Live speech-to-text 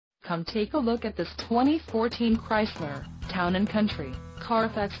Come take a look at this 2014 Chrysler Town & Country.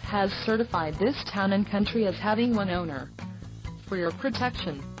 Carfax has certified this Town & Country as having one owner. For your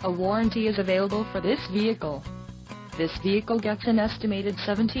protection, a warranty is available for this vehicle. This vehicle gets an estimated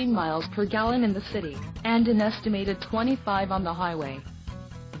 17 miles per gallon in the city, and an estimated 25 on the highway.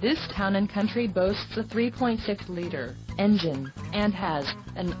 This Town & Country boasts a 3.6-liter engine, and has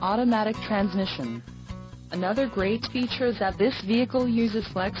an automatic transmission. Another great feature is that this vehicle uses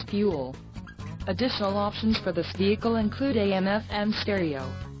flex fuel. Additional options for this vehicle include AM/FM stereo.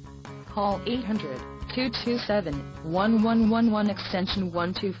 Call 800-227-1111 extension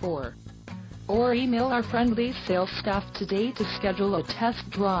 124. Or email our friendly sales staff today to schedule a test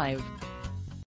drive.